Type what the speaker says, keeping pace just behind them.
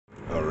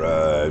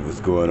Vlogg,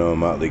 what's going on,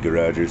 Motley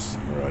Garagers?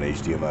 We're on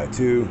HDMI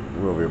 2.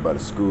 We're over here by the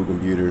school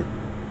computer.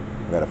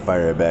 We gotta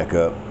fire it back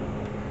up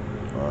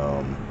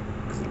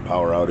because of the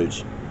power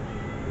outage.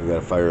 We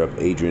gotta fire up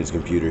Adrian's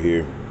computer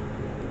here.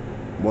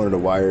 One of the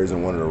wires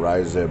and one of the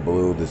risers that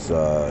blew, this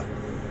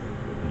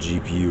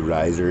GPU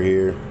riser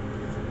here,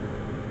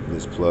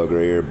 this plug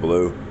right here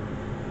blew,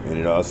 and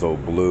it also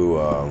blew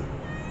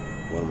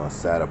one of my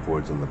SATA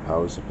ports on the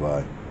power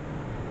supply.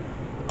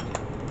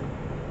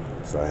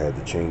 So I had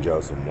to change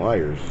out some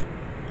wires.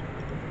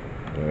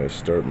 I gotta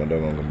start my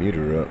doggone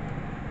computer up.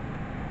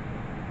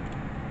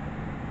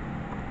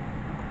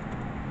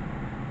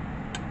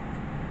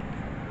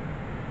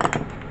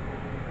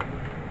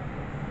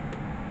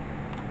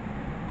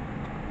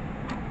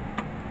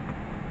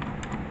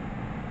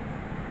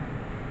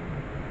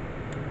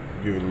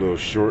 Give it a little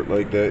short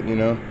like that, you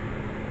know.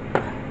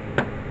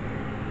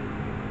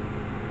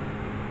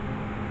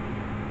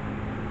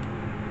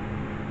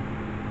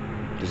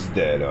 This is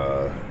that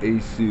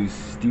Asus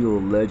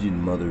Steel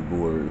Legend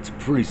motherboard. It's a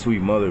pretty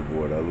sweet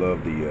motherboard. I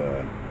love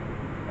the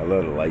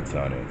lights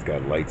on it. It's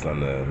got lights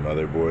on the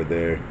motherboard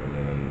there, and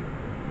then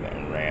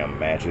RAM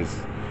matches.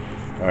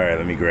 All right,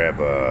 let me grab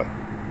a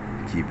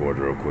keyboard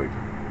real quick.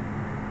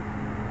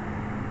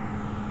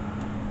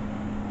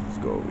 Let's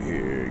go over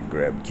here and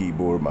grab the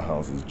keyboard. My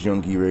house is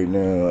junky right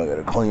now. I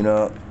gotta clean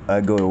up. I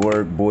go to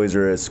work. Boys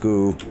are at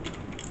school.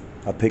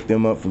 I pick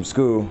them up from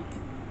school.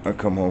 I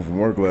come home from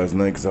work last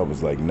night because I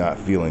was like not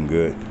feeling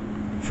good.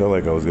 Felt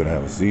like I was gonna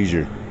have a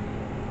seizure.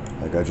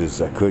 Like I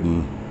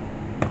couldn't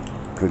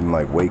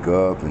like wake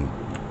up, and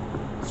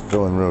was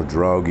feeling real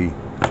drowsy.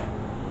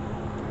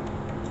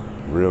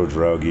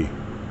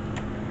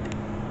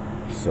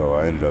 So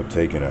I ended up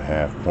taking a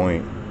half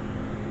point.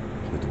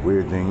 But the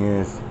weird thing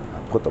is, I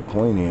put the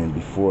point in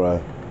before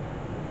I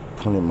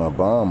printed my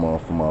bomb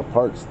off of my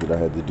parts that I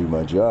had to do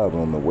my job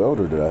on the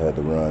welder that I had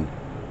to run.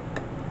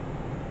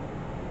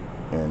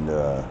 And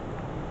I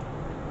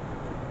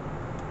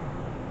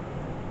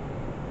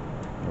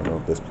don't know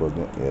if that's plugged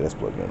in. Yeah, that's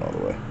plugged in all the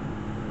way.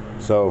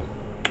 So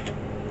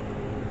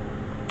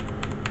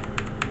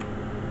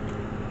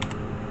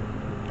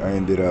I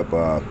ended up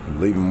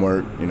leaving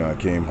work. You know, I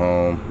came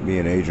home. Me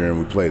and Adrian,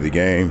 we played the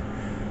game.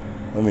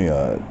 Let me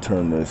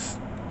turn this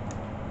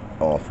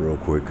off real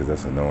quick because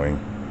that's annoying.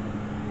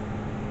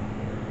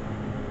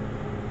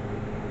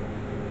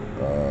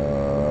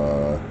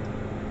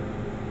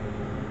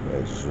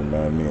 Just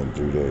remind me in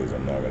 3 days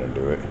I'm not gonna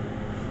do it.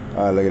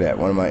 Alright, look at that,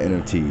 one of my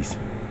NFTs.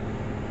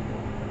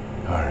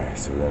 Alright,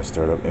 so we're gonna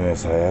start up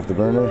MSI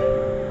Afterburner.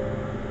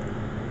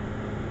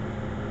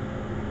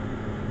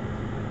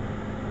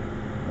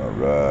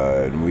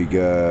 Alright, and we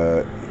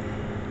got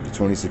the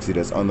 2060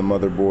 that's on the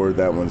motherboard.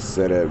 That one's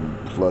set at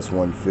plus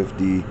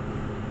 150,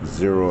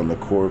 0 on the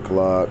core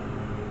clock,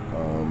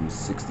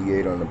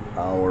 68 on the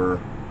power.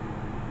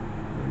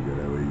 There we go,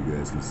 that way you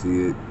guys can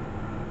see it.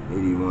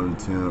 81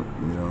 temp,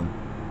 you know.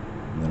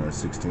 And then our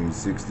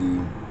 1660,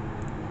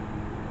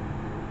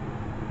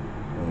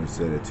 only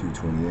set at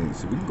 228.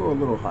 So we can go a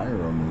little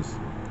higher on this.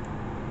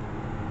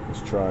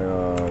 Let's try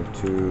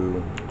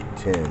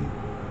 210.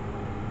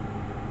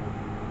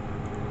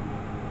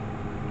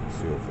 Let's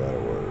see if that'll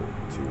work.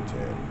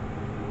 210.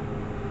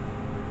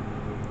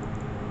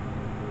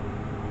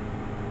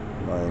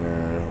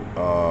 Miner.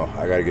 I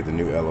gotta get the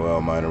new LOL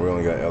miner. We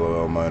only got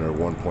LOL miner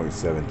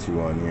 1.72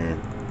 on here.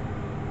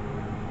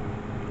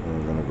 And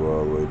we're gonna go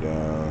all the way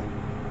down.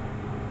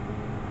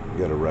 We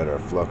gotta write our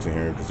flux in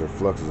here because our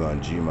flux is on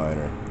G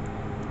minor.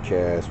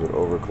 Cast with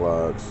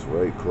overclocks,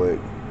 right click.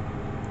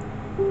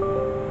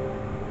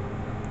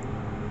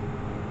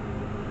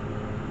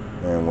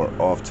 And we're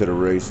off to the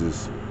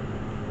races.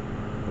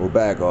 We're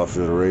back off to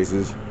the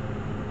races.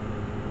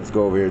 Let's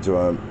go over here to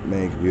our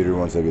main computer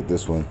once I get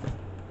this one.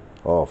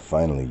 Oh,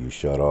 finally you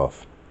shut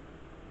off.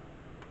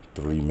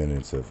 3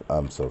 minutes of,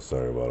 I'm so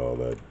sorry about all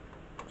that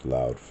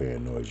loud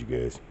fan noise, you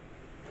guys.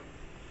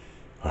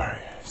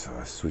 Alright, so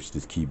I switched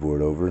this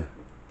keyboard over.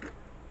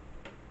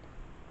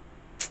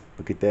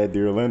 Look at that,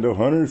 dear Orlando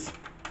Hunters.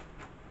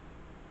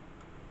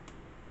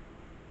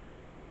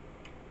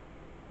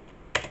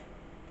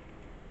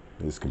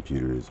 This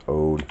computer is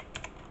old.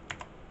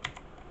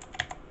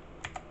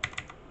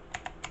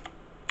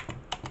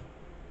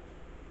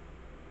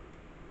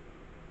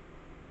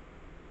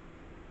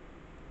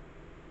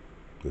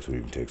 This one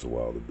even takes a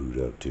while to boot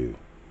up too.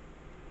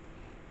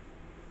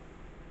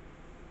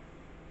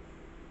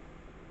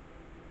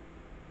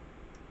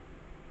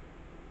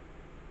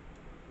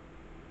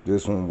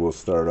 This one will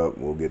start up.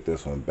 We'll get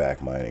this one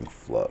back mining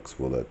flux.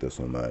 We'll let this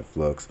one mine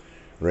flux.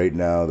 Right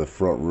now, the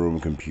front room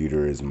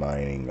computer is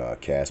mining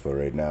Caspa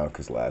right now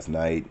because last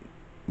night,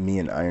 me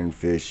and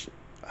Ironfish,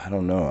 I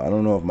don't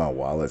know if my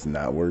wallet's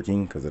not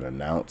working because it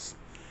announced,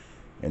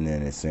 and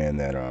then it's saying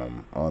that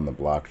on the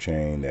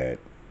blockchain that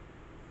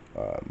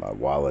my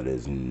wallet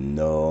is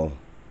null.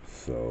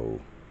 So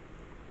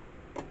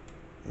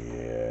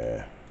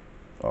yeah.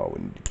 Oh,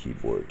 we need the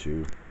keyboard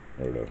too,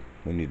 or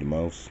we need the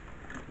mouse.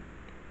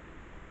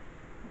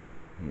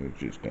 We're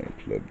just gonna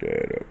plug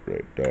that up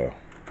right there.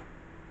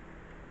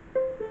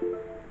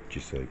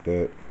 Just like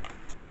that.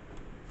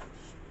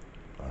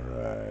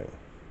 Alright.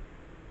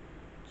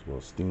 So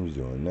while Steam's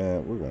doing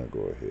that, we're gonna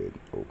go ahead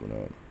and open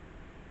up.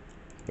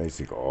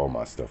 Basically all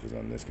my stuff is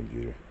on this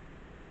computer.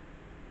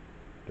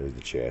 There's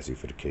the chassis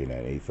for the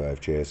K985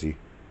 chassis.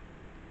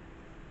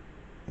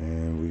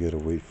 And we gotta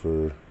wait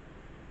for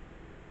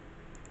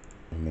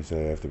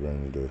MSI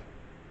Afterburner to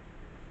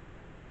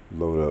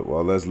load up.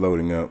 While that's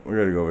loading up, we're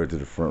gonna go over to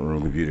the front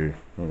room computer.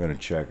 We're gonna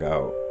check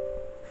out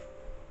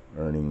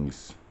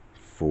earnings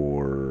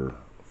for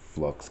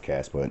Flux,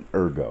 Caspa, and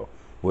Ergo,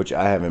 which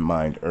I haven't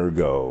mined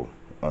Ergo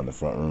on the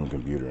front room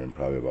computer in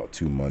probably about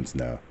 2 months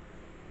now.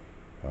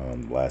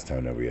 Last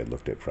time that we had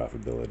looked at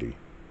profitability.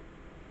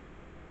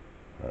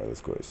 Alright,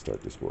 let's go ahead and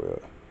start this boy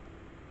up.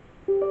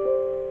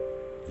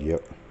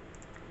 Yep.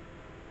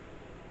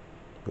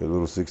 That little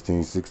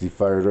 1660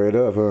 fired right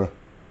up, huh?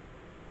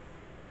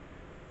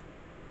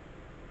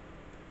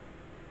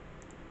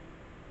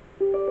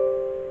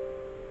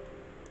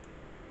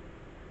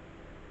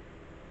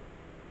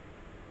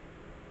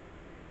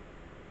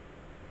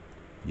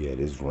 Yeah,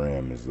 this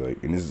RAM is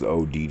like, and this is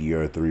old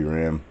DDR3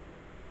 RAM.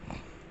 I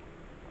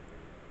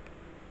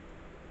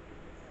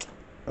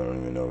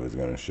don't even know if it's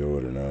gonna show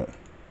it or not.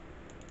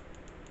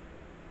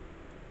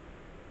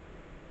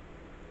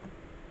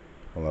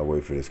 While I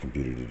wait for this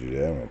computer to do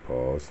that, I'm gonna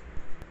pause.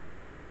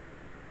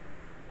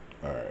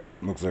 Alright,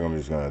 looks like I'm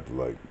just gonna have to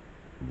like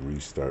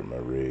restart my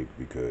rig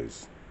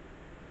because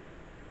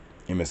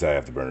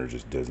MSI Afterburner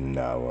just does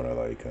not wanna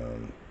like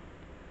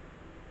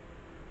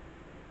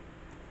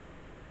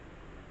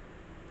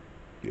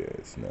yeah,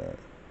 it's not.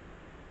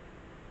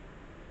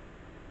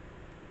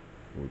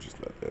 We'll just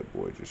let that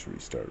boy just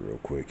restart real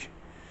quick.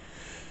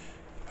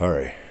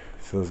 Alright,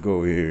 so let's go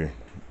over here.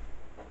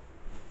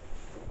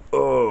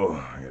 Oh,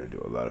 I gotta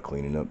do a lot of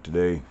cleaning up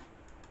today.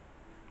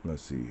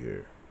 Let's see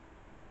here.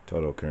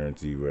 Total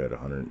currency, we're at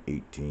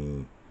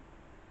 118.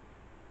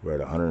 We're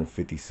at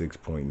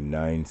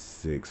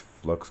 156.96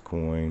 Flux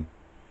coin.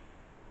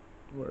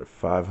 We're at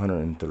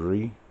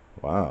 503.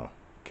 Wow.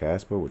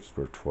 Caspa, which is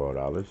worth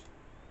 $12.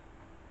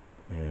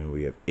 And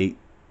we have 8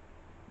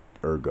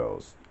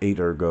 Ergos. 8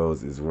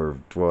 Ergos is worth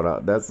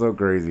 $12. That's so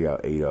crazy how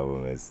 8 of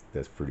them is.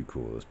 That's pretty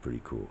cool. That's pretty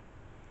cool.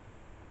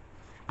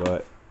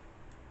 But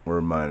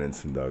we're mining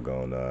some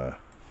doggone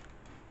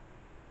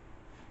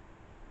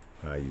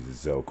I use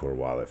a Zelcore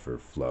wallet for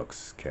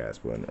Flux,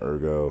 Caspa, and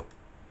Ergo.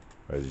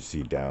 As you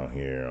see down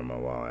here on my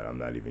wallet, I'm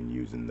not even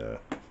using the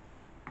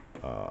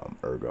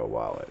Ergo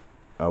wallet.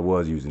 I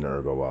was using the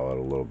Ergo wallet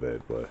a little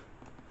bit, but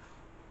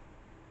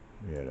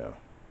you know,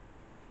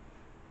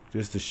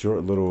 just a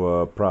short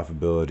little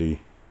profitability.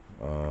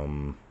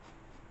 Other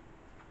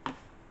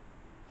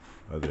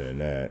than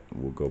that,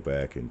 we'll go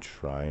back and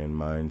try and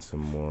mine some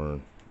more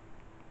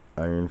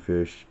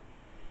ironfish.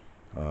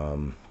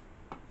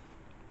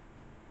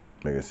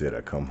 Like I said, I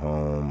come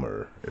home,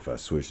 or if I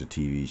switch to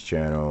TV's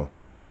channel,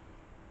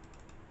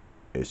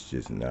 it's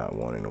just not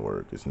wanting to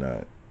work. It's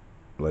not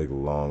like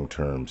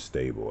long-term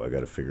stable. I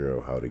got to figure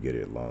out how to get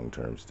it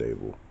long-term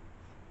stable,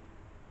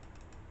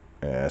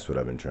 and that's what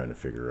I've been trying to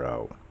figure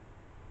out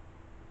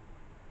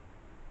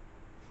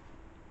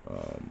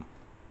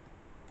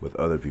with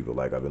other people.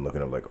 Like I've been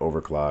looking up like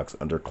overclocks,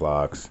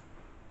 underclocks,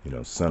 you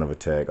know, Son of a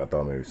Tech. I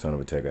thought maybe Son of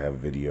a Tech I have a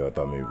video. I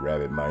thought maybe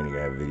Rabbit Mining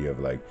I have a video of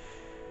like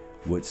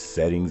what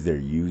settings they're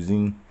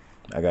using.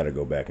 I gotta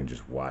go back and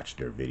just watch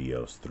their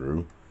videos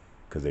through,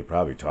 because they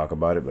probably talk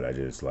about it, but I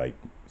just like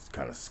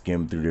kind of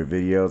skim through their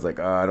videos like,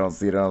 oh, I don't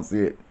see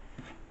it.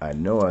 I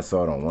know I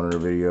saw it on one of their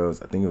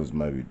videos. I think it was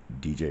maybe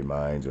DJ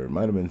Mines, or it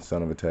might have been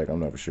Son of a Tech,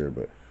 I'm not for sure,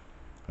 but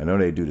I know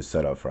they do the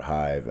setup for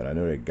Hive, and I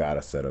know they got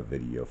a setup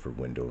video for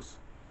Windows,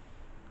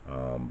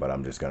 but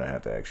I'm just gonna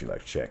have to actually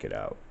like check it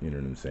out, you know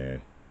what I'm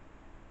saying?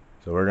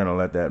 So we're gonna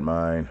let that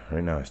mine.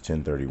 Right now it's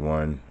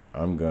 10:31.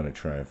 I'm gonna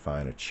try and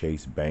find a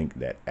Chase bank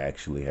that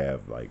actually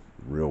have like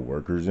real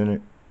workers in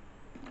it,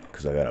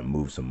 because I gotta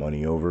move some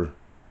money over.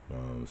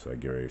 So I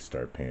get ready to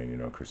start paying, you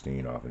know,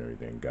 Christine off and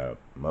everything.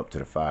 I'm up to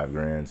the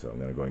 $5,000, so I'm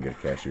gonna go and get a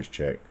cashier's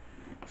check,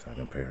 so I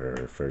can pay her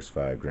her first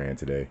 $5,000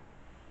 today.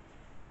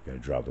 Gotta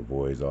drop the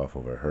boys off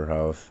over at her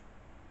house,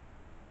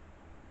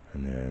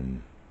 and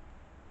then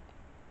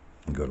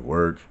go to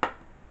work.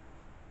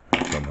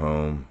 I come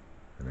home,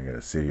 and I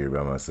gotta sit here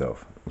by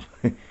myself.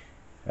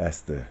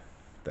 That's the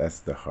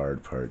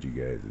hard part, you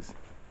guys, is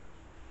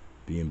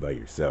being by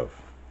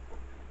yourself.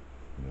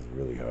 It's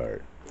really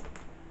hard.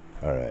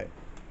 All right,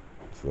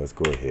 so let's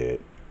go ahead.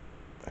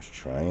 Let's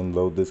try and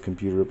load this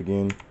computer up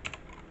again.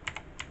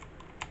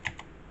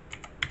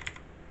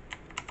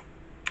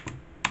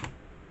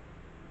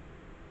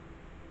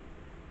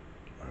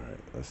 All right,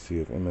 let's see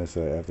if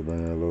MSI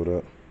Afterburner will load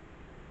up,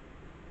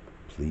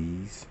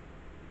 please.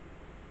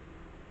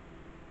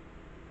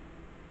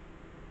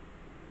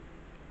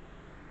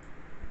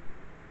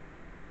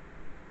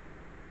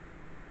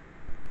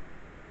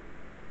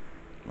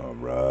 All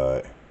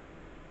right.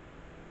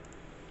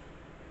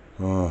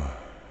 Oh,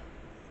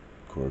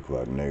 core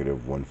clock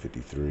negative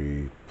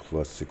 153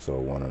 plus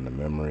 601 on the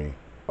memory.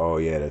 Oh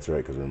yeah, that's right,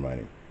 because we're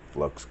mining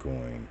Flux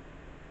coin.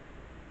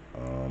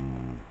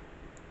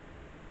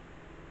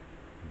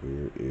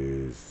 Where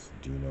is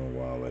Dino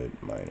Wallet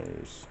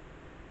Miners?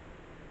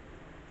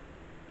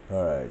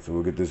 Alright, so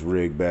we'll get this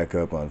rig back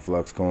up on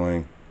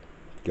Fluxcoin.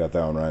 Got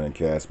that one running in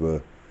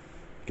Caspa.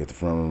 Get the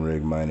front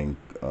rig mining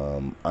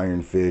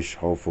Ironfish,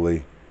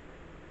 hopefully.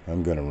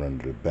 I'm gonna run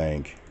to the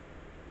bank.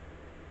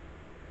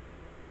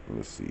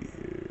 Let's see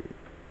here.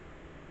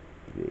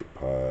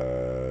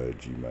 Pod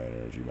G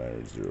miner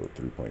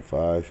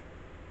 03.5.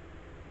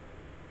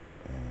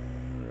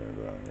 And we're gonna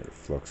go down here to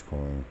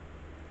Fluxcoin.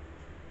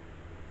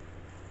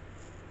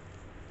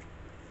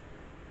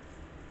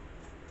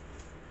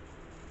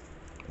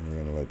 And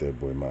we're gonna let that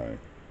boy mine.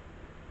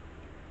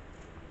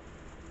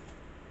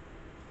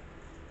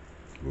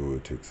 Ooh,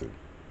 it takes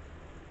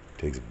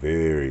a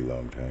very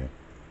long time.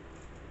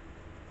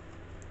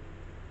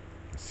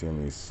 Let's see how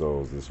many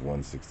souls this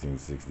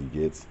 11660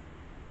 gets.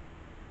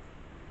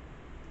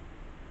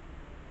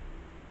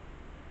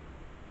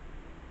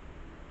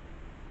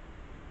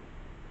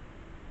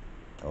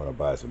 I want to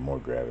buy some more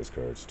Gravis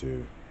cards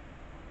too.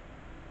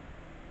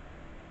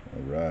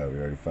 Alright, we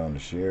already found the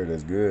share.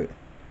 That's good.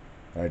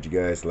 Alright, you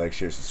guys, like,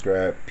 share,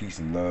 subscribe. Peace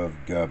and love.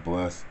 God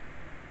bless.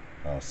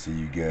 I'll see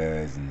you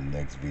guys in the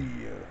next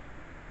video.